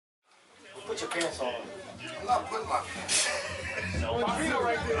Put your pants on. I'm not putting my pants on.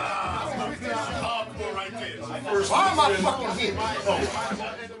 Right there. Hardcore right there. Why am I fucking here?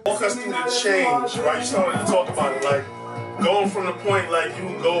 Walk us through the change, right? You started to talk about it, like going from the point like you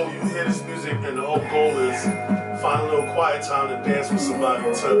hear this music and the whole goal is find a little quiet time to dance with somebody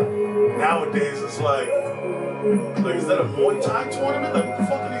to nowadays it's like is that a Muay Thai tournament? Like what the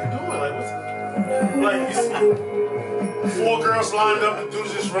fuck are they doing? Like what's you see 4 girls lined up and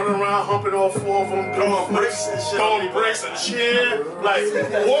dudes just running around humping all 4 of them, throwing bricks and shit, throwing bricks and cheer. Like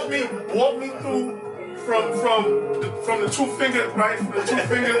walk me through from the 2-finger, right? From the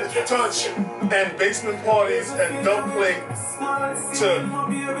 2-finger touch and basement parties and dump plate to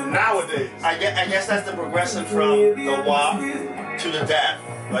nowadays. I guess that's the progression from the WAP to the dab,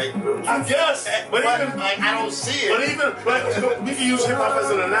 right? I guess, but even like I don't see it. But even like we can use hip hop as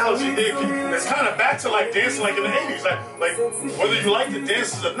an analogy. It's kind of back to like dancing like in the '80s, like whether you like the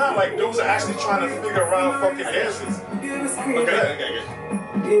dances or not. Like dudes are actually trying to figure around fucking dances. Okay.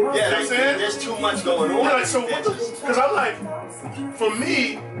 Yeah, like, there's too much going on. Yeah, like, so what? Because I'm like, for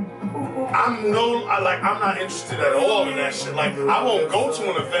me, I'm not interested at all in that shit. Like, I won't go to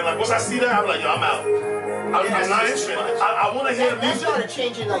an event. Like, once I see that, I'm like, yo, I'm out. I'm not interested. I want to hear the music. That started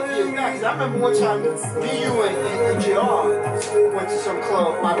changing like years back. Cause I remember one time, me, you, and JR went to some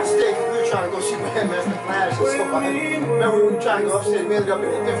club by mistake. We were trying to go see Grandmaster Flash or somebody. Remember, we were trying to go upstairs. We ended up in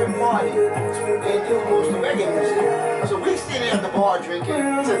a different party, and it was mostly reggae music. So we stayed at the bar drinking,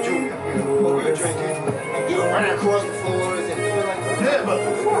 except Junior, but we were drinking, and we were running across the floors, and we were like, yeah, but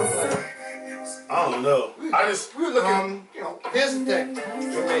I don't know. We were looking, here's the thing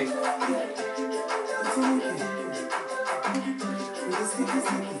for me.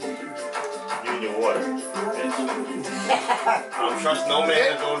 You and your water. I don't trust no man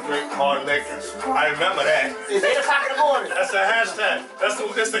that don't drink hard liquor. I remember that. It's 8 o'clock in the morning. That's the hashtag.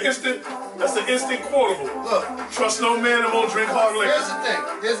 That's the instant quotable. Look, trust no man that won't drink hard liquor.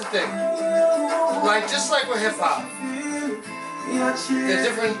 Here's the thing. Like, just like with hip hop, there's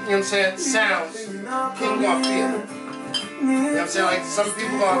different, sounds people gonna feel. You know what I'm saying? Like, some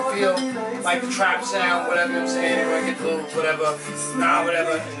people gonna feel like the trap sound, whatever, you know what I'm saying? They're gonna get a little whatever,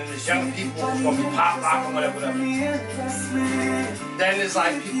 whatever. And then there's young people who's gonna be pop rock or whatever. Then there's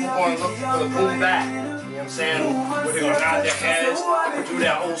like people gonna look for the boom back. You know what I'm saying? Where they're gonna nod their heads, do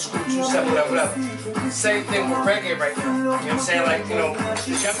that old school 2-step, whatever. Same thing with reggae right now. You know what I'm saying? Like, the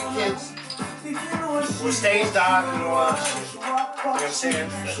younger kids with stage diving and all that shit. You know what I'm saying?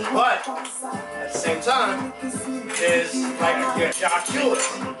 But at the same time, there's like your Jock Cure. You know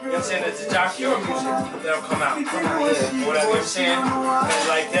what I'm saying? There's the Jock Cure music that'll come out. Whatever, you know what I'm saying? And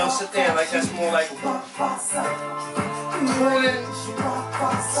like they'll sit there like that's more like cooling.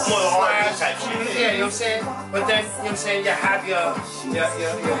 More R&B type shit. Yeah, you know what I'm saying? But then, you know what I'm saying, you have your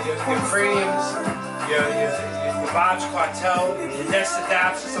craniums, your Vybz Kartel, your Dexter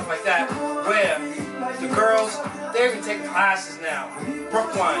Daps and stuff like that, where the girls, they're even taking classes now.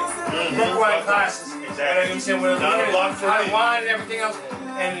 Brookline classes. Exactly. You know what I'm saying? Where they're wine and everything else.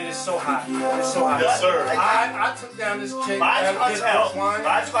 And it is so hot. It's so hot. Yes, sir. I took down this chick.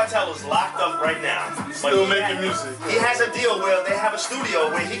 Vybz Kartel is locked up right now. Still making music. He has a deal where they have a studio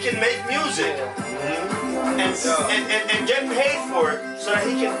where he can make music and get paid for it so that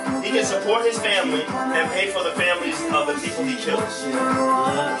he can support his family and pay for the families of the people he kills.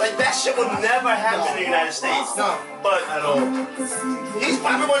 Like that shit would never happen in the United States. No. But he's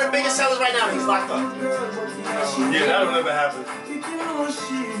probably one of the biggest sellers right now. He's locked up. Yeah, that'll never happen. You know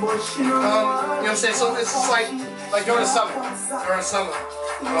what I'm saying? So this is like during the summer.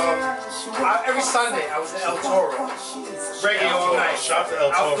 Every Sunday I was in El Toro. Reggae all night. Shout to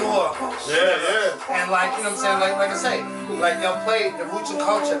El Toro. Outdoor. Yeah. And like, you know what I'm saying? Like I say, like they'll play the roots and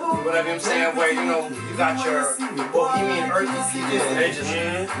culture, whatever you know what I'm saying, where you got your bohemian earthy people and they just move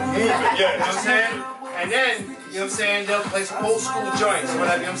it. Yeah, you know what I'm saying? And then, you know what I'm saying, they'll play some old school joints,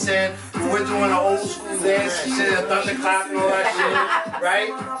 whatever, you know what I'm saying? We're doing an old school dance, shit, a thunderclap and all that shit,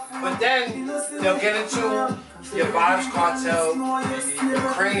 right? But then, they'll get into your Vybz Kartel, your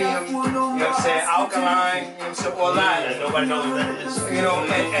cranium, you know what I'm saying, alkaline, you know what I'm saying, all that. And nobody knows what that is. But you know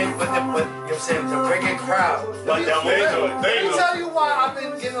what I'm saying, the reggae crowd. But They do it. Let me tell you why I've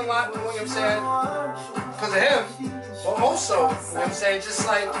been getting a lot more, you know what I'm saying, because of him. But also, you know what I'm saying, just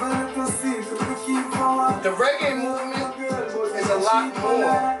like the reggae movement is a lot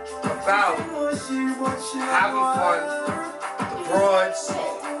more about having fun, the broads, you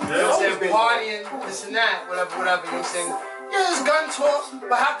know what I'm saying, partying, this and that, whatever, you know what I'm saying. Yeah, there's gun talk,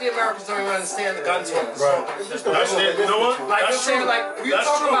 but half the Americans don't even understand the gun talk. Right. That's it. You know what? Like, you know what I'm saying, like, we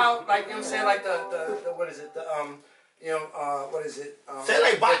talk true. about, like, you know what I'm saying, like the what is it, what is it, Say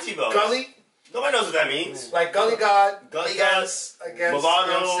like Batibo. Gully. Nobody knows what that means. Like Gully God, Gully God, against, Mulatto. you know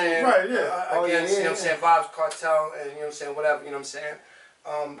what I'm saying? Right, yeah. Against, you know what I'm saying, Vybz Kartel, and you know what I'm saying, whatever, you know what I'm saying?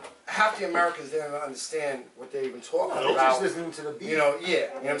 Half the Americans, they don't even understand what they're even talking They're about. just listening to the beat. You know, yeah, you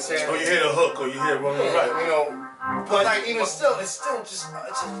know what I'm saying? Or you hear the hook, or you hear one of the right. You know, but like even still, it's still just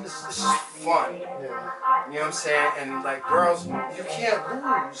it's just fun. Yeah. You know what I'm saying? And like girls, you can't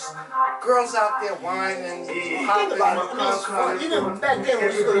lose. Girls out there whining, Think hopping, about it. It's fun. You know, back then when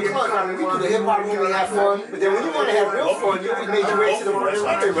we go to clubs, I mean, we do the hip hop room and have fun. But then when you want to have real fun, you made your way to the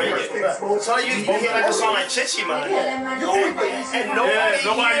That's why you hear like a song like Chichi Man. You always And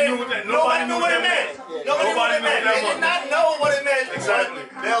nobody knew what it meant. Nobody knew they did not know what it meant. Exactly.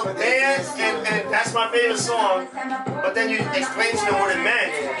 They'll dance, and that's my favorite song. But then you explain to them what it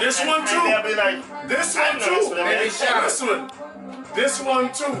meant. This one too. And they'll be like, This one too. This one. This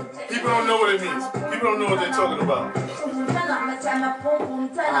one too. People don't know what it means. People don't know what they're talking about.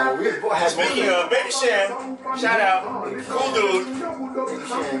 Speaking of Baby Sham, shout out, cool dude.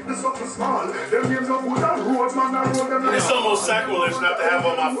 It's almost sacrilege not to have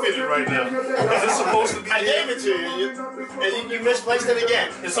on my fitted right now. Is this supposed to be? I gave it to you, and you misplaced it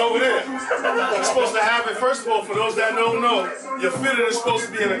again. It's over there. You're supposed to have it. First of all, for those that don't know, your fitted is supposed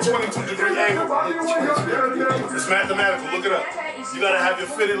to be in a 22-degree angle. It's mathematical. Look it up. You gotta have your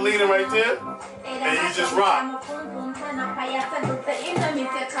fitted leaning right there, and you just rock.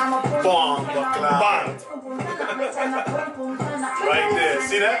 Bomb. Right there.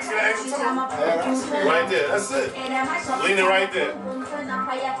 See that? See that angle too? Right there. That's it. Leaning right there.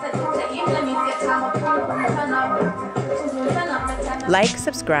 Like,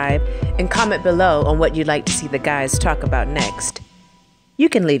 subscribe, and comment below on what you'd like to see the guys talk about next. You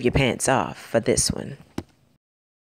can leave your pants off for this one.